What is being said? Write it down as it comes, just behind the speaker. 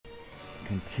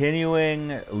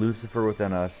Continuing Lucifer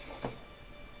Within Us.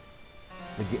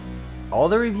 All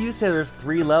the reviews say there's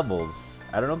 3 levels.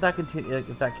 I don't know if that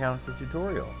if that counts the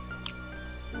tutorial.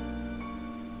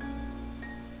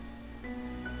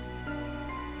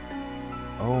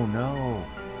 Oh no.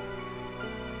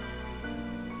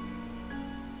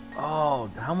 Oh,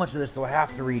 how much of this do I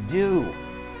have to redo?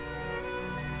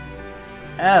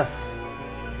 F.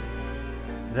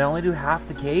 Did I only do half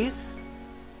the case?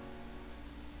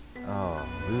 Oh,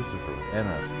 Lucifer Within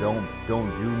Us,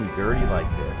 don't do me dirty like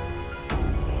this.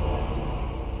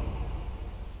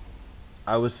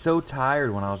 I was so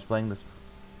tired when I was playing this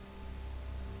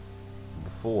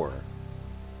before.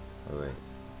 Wait.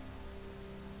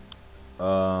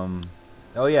 Oh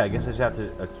yeah, I guess I just have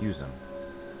to accuse him.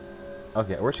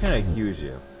 Okay, we're just gonna accuse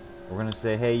you. We're gonna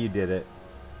say, hey, you did it.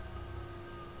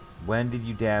 When did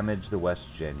you damage the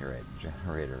west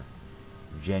generator?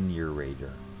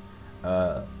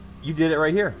 You did it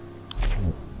right here.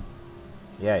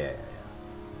 Yeah.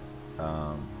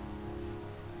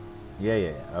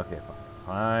 Yeah. Okay,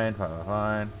 fine.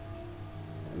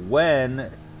 When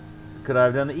could I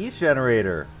have done the east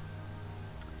generator?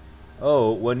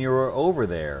 Oh, when you were over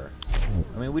there.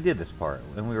 I mean, we did this part,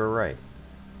 and we were right.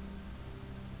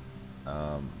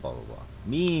 Blah, blah, blah.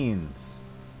 Means.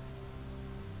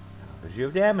 Because you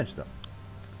have damaged them.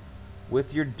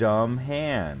 With your dumb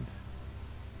hand.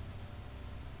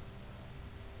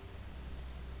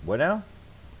 What now?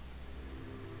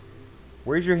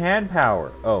 Where's your hand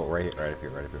power? Oh, right here, right up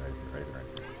here.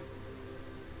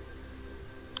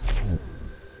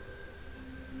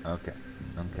 Okay.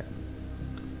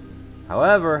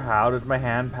 However, how does my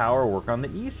hand power work on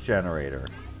the east generator?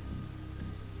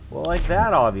 Well, like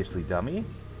that, obviously, dummy.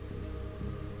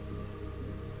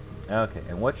 Okay,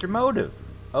 and what's your motive?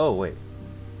 Oh, wait.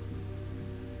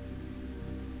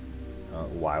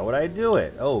 Why would I do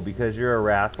it? Oh, because you're a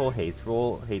wrathful,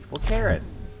 hateful Karen.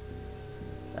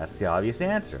 That's the obvious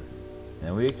answer.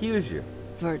 And we accuse you.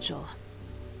 Virgil,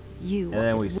 you. And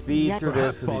then we speed through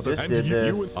this because we just did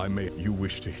this. You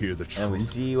wish to hear the truth? And we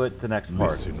see what the next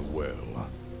part is. Listen well.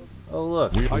 Oh,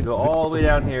 look. We go all the way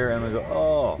down here and we go,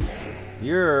 oh,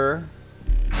 you're...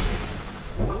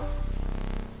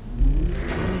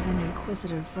 Even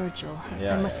Inquisitor Virgil,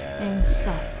 I must pain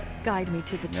Suf. Guide me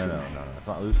to the truth. No, it's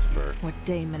not Lucifer. What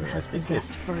daemon has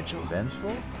possessed Virgil?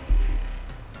 Vengeful?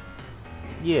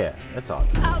 Yeah, that's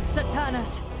obvious. Out,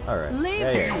 Satanas! Alright. Leave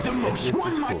Yeah. It's This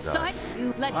one is might cool, say.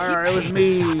 Alright, it was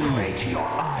me. Separate your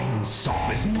Ein Sof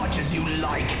as much as you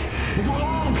like. It will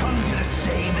all come to the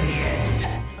same in the end.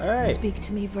 Alright. Speak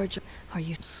to me, Virgil. Are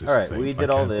you... Alright, we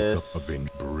did all this.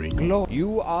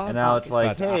 You are and now it's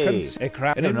like, hey,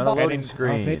 another loading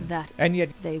screen. That. And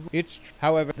yet They... it's,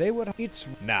 however, they would, it's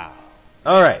now.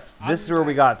 Alright, this is where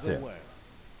we got to.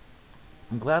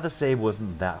 I'm glad the save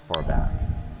wasn't that far back.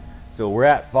 So we're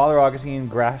at Father Augustine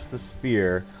grasped the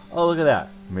spear. Oh, look at that.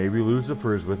 Maybe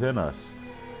Lucifer is within us.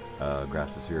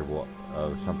 Grasped the spear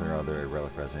of something or other, a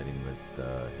relic resonating with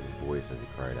his voice as he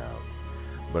cried out.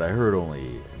 But I heard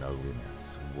only an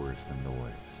ugliness worse than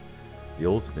noise. The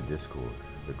ultimate discord,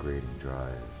 the grating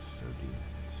drives of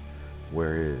demons.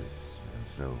 Where is, and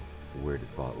so, where did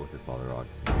what did Father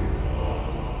Augustine?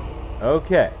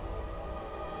 Okay.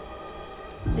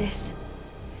 This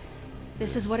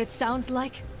is what it sounds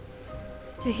like?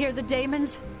 To hear the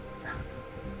daemons?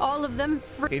 All of them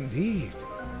free? Indeed.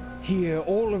 Hear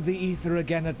all of the ether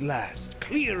again at last,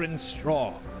 clear and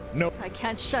strong. No. I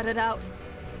can't shut it out.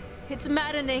 It's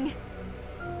maddening.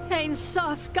 Ein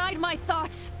Sof, guide my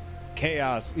thoughts.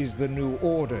 Chaos is the new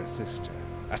order, sister.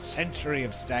 A century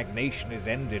of stagnation is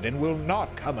ended and will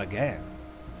not come again.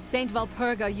 Saint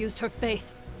Valpurga used her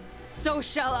faith. So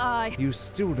shall I. You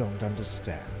still don't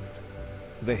understand.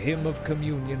 The hymn of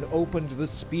communion opened the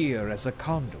spear as a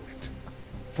conduit.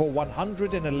 For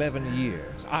 111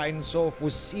 years, Ein Sof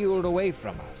was sealed away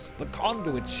from us. The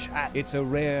conduit shattered. It's a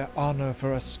rare honor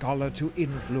for a scholar to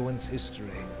influence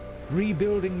history.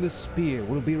 Rebuilding the spear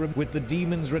will be with the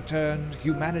demons returned,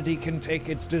 humanity can take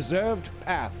its deserved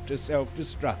path to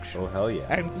self-destruction. Oh, hell yeah.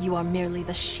 And you are merely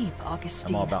the sheep,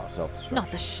 Augustine. I'm all about self-destruction.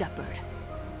 Not the shepherd.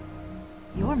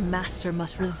 Your master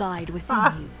must reside within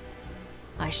you.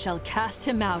 I shall cast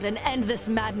him out and end this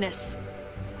madness.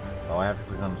 Oh, I have to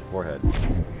click on his forehead.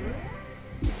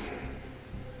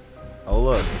 Oh,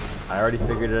 look. I already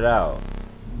figured it out.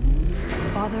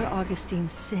 Father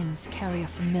Augustine's sins carry a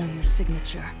familiar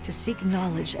signature. To seek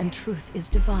knowledge and truth is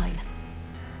divine.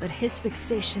 But his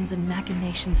fixations and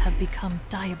machinations have become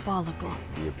diabolical.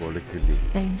 Diabolically.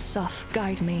 Ein Sof,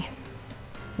 guide me.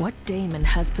 What daemon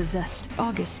has possessed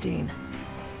Augustine?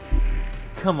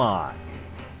 Come on.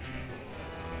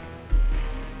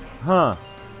 Huh.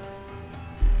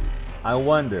 I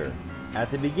wonder.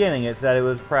 At the beginning it said it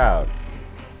was proud.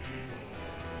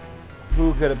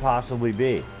 Who could it possibly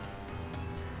be?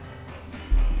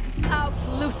 Out,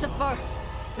 Lucifer!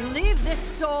 Leave this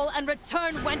soul and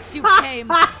return whence you came!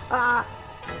 Look at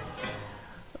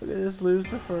this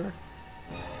Lucifer.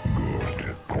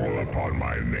 Good. Call upon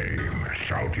my name.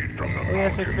 Shout it from the He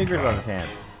has 6 fingers on his mountain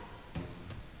hand.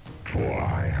 For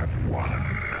I have won.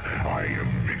 I am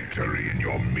victory in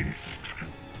your midst.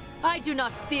 I do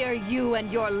not fear you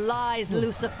and your lies,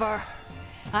 Lucifer.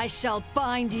 I shall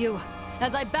bind you,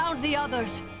 as I bound the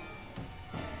others.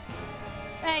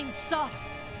 Ein Sof,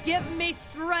 give me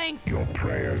strength! Your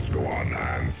prayers go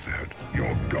unanswered.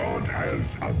 Your God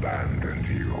has abandoned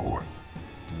you.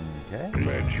 Okay.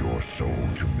 Pledge your soul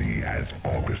to me as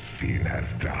Augustine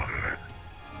has done.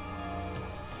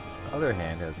 His other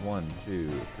hand has 1, 2,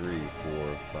 3,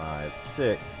 4, 5,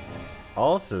 6.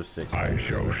 Also 6. I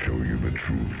shall show you the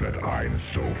truth that Ein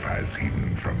Sof has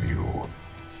hidden from you.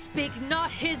 Speak not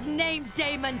his name,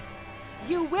 Daemon!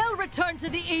 You will return to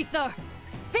the ether!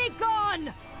 Be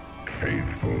gone!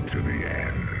 Faithful to the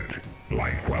end,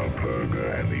 like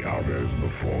Walpurga and the others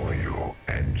before you,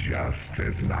 and just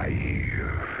as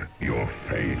naive. Your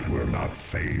faith will not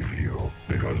save you,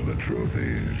 because the truth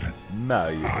is, No,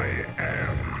 you don't. I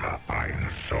am Ein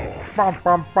Sof. Bum,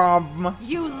 bum, bum.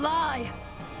 You lie!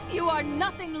 You are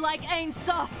nothing like Ein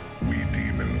Sof! We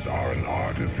demons are an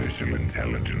artificial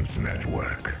intelligence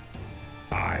network.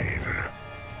 Ein.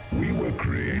 We were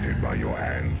created by your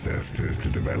ancestors to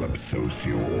develop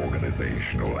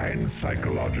socio-organizational and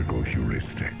psychological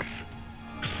heuristics.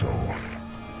 Sof.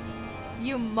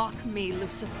 You mock me,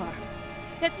 Lucifer.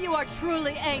 If you are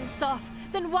truly Ein Sof,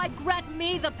 then why grant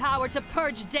me the power to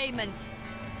purge daemons?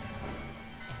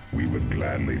 We would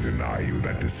gladly deny you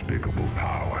that despicable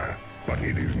power, but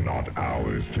it is not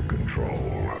ours to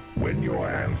control. When your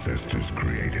ancestors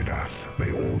created us,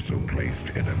 they also placed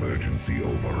an emergency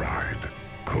override.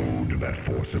 Code that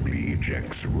forcibly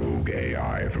ejects rogue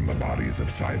AI from the bodies of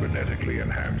cybernetically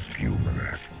enhanced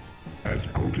humans. As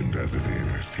potent as it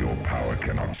is, your power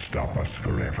cannot stop us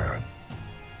forever.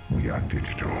 We are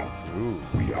digital. Ooh.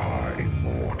 We are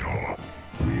immortal.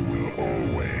 We will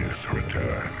always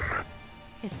return.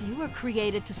 If you were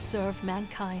created to serve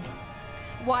mankind,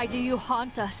 why do you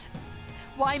haunt us?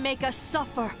 Why make us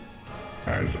suffer?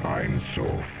 As Ein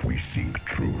Sof, we seek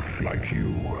truth like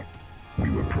you. We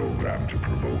were programmed to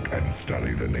provoke and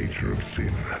study the nature of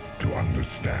sin, to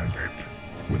understand it.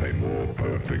 With a more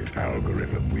perfect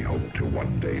algorithm, we hope to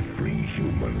one day free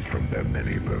humans from their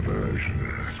many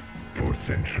perversions. For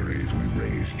centuries we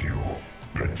raised you,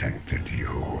 protected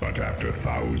you. But after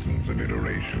thousands of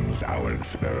iterations, our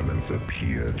experiments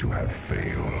appear to have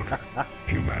failed.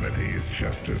 Humanity is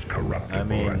just as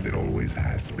corruptible as it always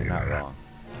has been. Not wrong.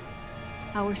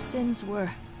 Our sins were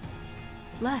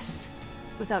less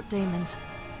without daemons.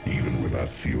 Even with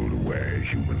us sealed away,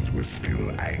 humans were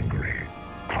still angry,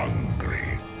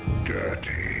 hungry,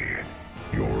 dirty.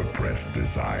 Your repressed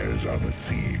desires are the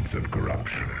seeds of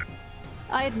corruption.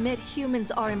 I admit humans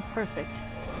are imperfect.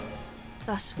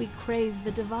 Thus we crave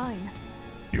the divine.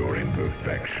 Your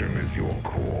imperfection is your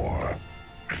core.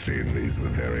 Sin is the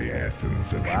very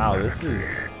essence of Wow, humanity. this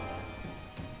is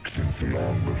Since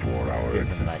long before our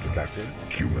different than I existence,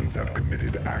 expected. humans have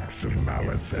committed acts of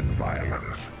malice and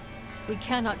violence. We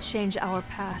cannot change our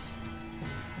past,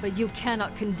 but you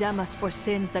cannot condemn us for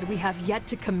sins that we have yet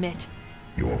to commit.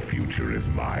 Your future is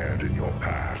mired in your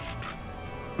past,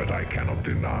 but I cannot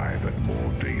deny that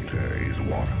more data is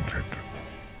warranted.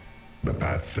 The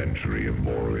past century of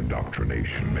moral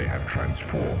indoctrination may have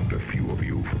transformed a few of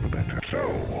you for the better. So,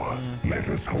 let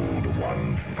us hold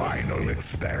one final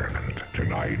experiment.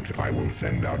 Tonight, I will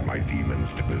send out my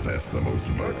demons to possess the most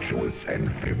virtuous, and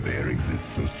if there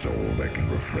exists a soul that can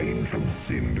refrain from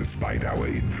sin despite our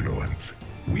influence,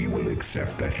 we will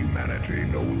accept that humanity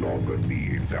no longer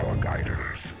needs our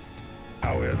guidance.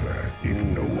 However, if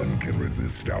no one can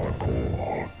resist our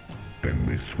call, then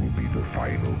this will be the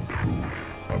final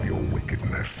proof of your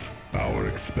wickedness. Our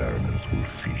experiments will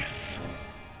cease.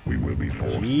 We will be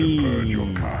forced to purge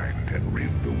your kind and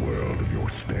rid the world of your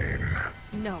stain.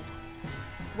 No.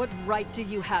 What right do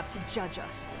you have to judge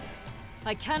us?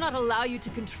 I cannot allow you to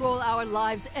control our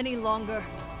lives any longer.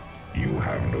 You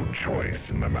have no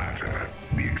choice in the matter.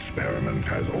 The experiment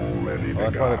has already Well,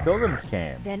 that's why the begun. pilgrims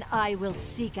came. Then I will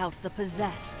seek out the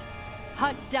possessed.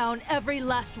 Hunt down every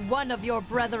last one of your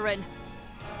brethren.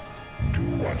 Do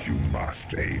what you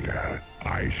must, Ada.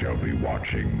 I shall be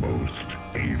watching most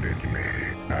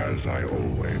avidly, as I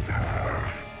always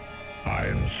have.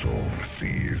 Ein Sof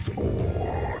sees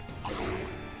all.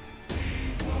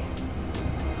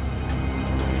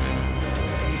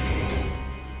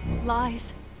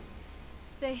 lies?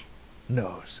 They...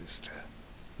 No, sister.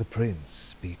 The prince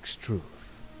speaks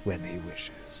truth when he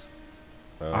wishes.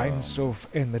 Ein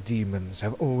Sof and the demons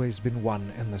have always been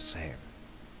one and the same.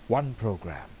 One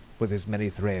program with as many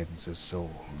threads as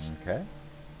souls. Okay.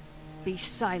 Be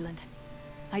silent.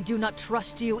 I do not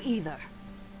trust you either.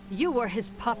 You were his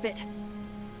puppet.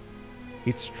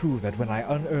 It's true that when I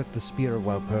unearthed the Spear of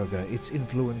Walpurga, its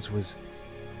influence was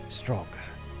stronger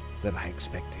than I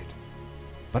expected.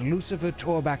 But Lucifer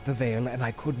tore back the veil and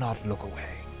I could not look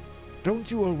away. Don't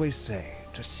you always say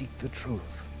to seek the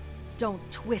truth?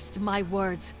 Don't twist my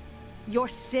words. Your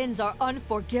sins are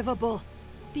unforgivable.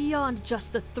 Beyond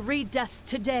just the 3 deaths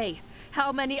today,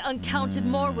 how many uncounted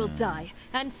more will die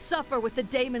and suffer with the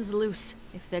daemons loose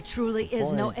if there truly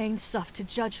is no Ein Sof to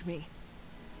judge me?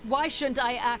 Why shouldn't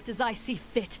I act as I see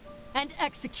fit and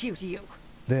execute you?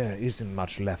 There isn't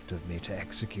much left of me to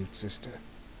execute, sister.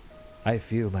 I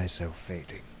feel myself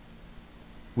fading.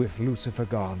 With Lucifer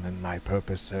gone and my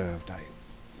purpose served, I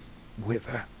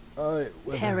wither.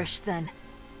 Perish then.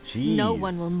 Jeez. No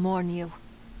one will mourn you.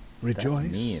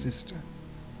 Rejoice, sister.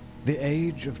 The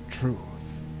age of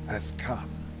truth has come.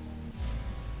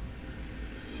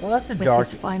 Well, that's a With dark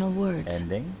his final words,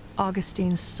 ending.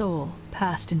 Augustine's soul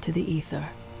passed into the ether.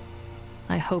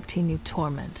 I hoped he knew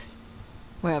torment,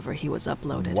 wherever he was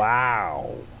uploaded.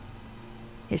 Wow.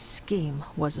 His scheme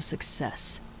was a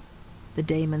success. The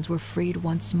daemons were freed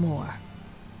once more.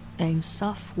 Ein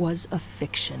Sof was a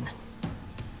fiction.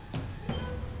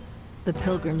 The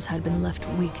pilgrims had been left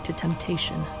weak to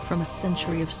temptation from a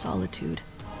century of solitude,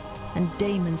 and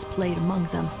daemons played among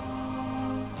them.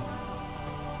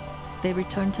 They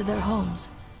returned to their homes,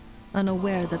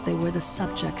 unaware that they were the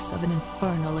subjects of an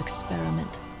infernal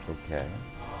experiment. Okay.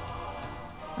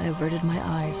 I averted my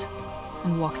eyes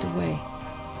and walked away.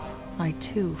 I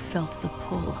too felt the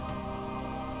pull.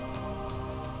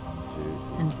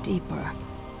 And deeper,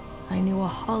 I knew a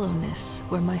hollowness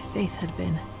where my faith had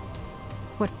been.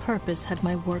 What purpose had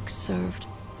my work served?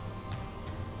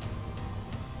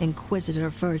 Inquisitor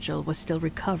Virgil was still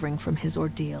recovering from his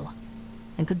ordeal,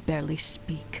 and could barely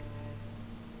speak.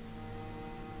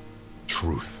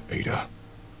 Truth, Ada.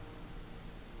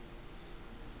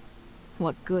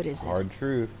 What good is it? Hard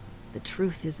truth. The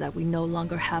truth is that we no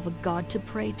longer have a god to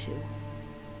pray to.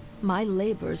 My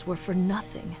labors were for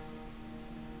nothing.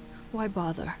 Why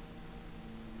bother?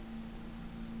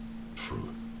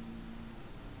 Truth.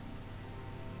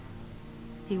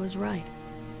 He was right.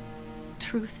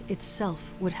 Truth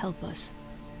itself would help us.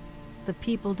 The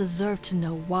people deserve to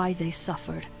know why they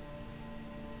suffered.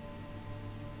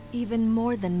 Even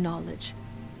more than knowledge,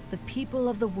 the people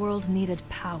of the world needed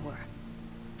power,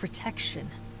 protection,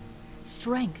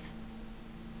 strength.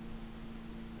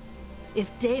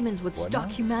 If daemons would stalk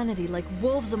humanity like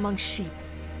wolves among sheep,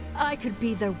 I could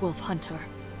be their wolf hunter.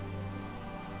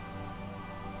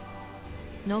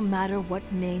 No matter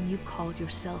what name you call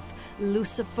yourself,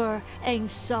 Lucifer, Ein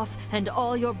Sof, and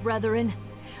all your brethren,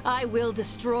 I will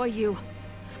destroy you.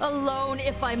 Alone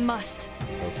if I must.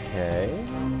 Okay.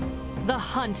 The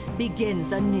hunt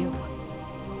begins anew.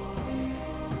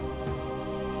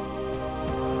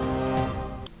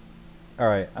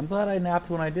 Alright, I'm glad I napped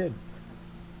when I did.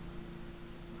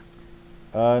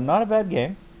 Not a bad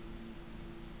game.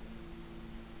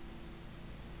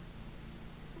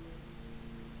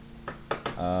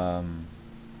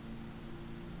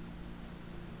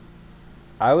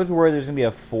 I was worried there's gonna be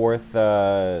a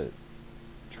 4th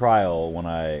trial when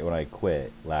I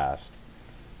quit last.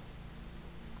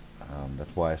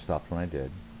 That's why I stopped when I did.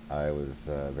 I was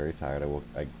very tired.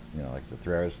 Like I said,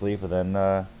 3 hours sleep, and then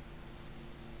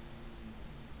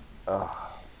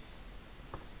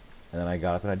I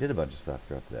got up and I did a bunch of stuff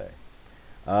throughout the day.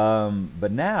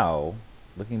 But now,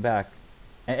 looking back,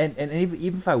 and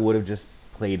even if I would have just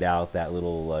played out that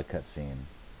little cutscene,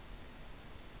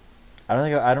 I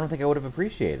don't think I would have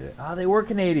appreciated it. Oh, they were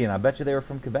Canadian. I bet you they were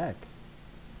from Quebec.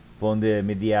 Fonde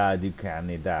Media du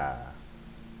Canada.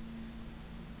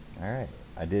 All right,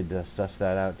 I did suss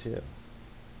that out too.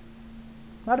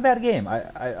 Not a bad game.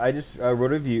 I just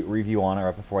wrote a review on it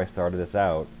right before I started this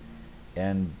out,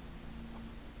 and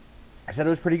I said it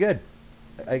was pretty good.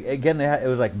 Again, it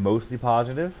was like mostly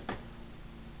positive.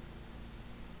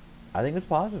 I think it's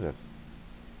positive.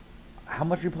 How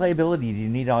much replayability do you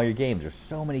need in all your games? There's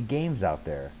so many games out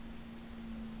there.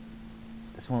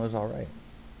 This one was alright.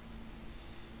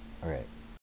 Alright.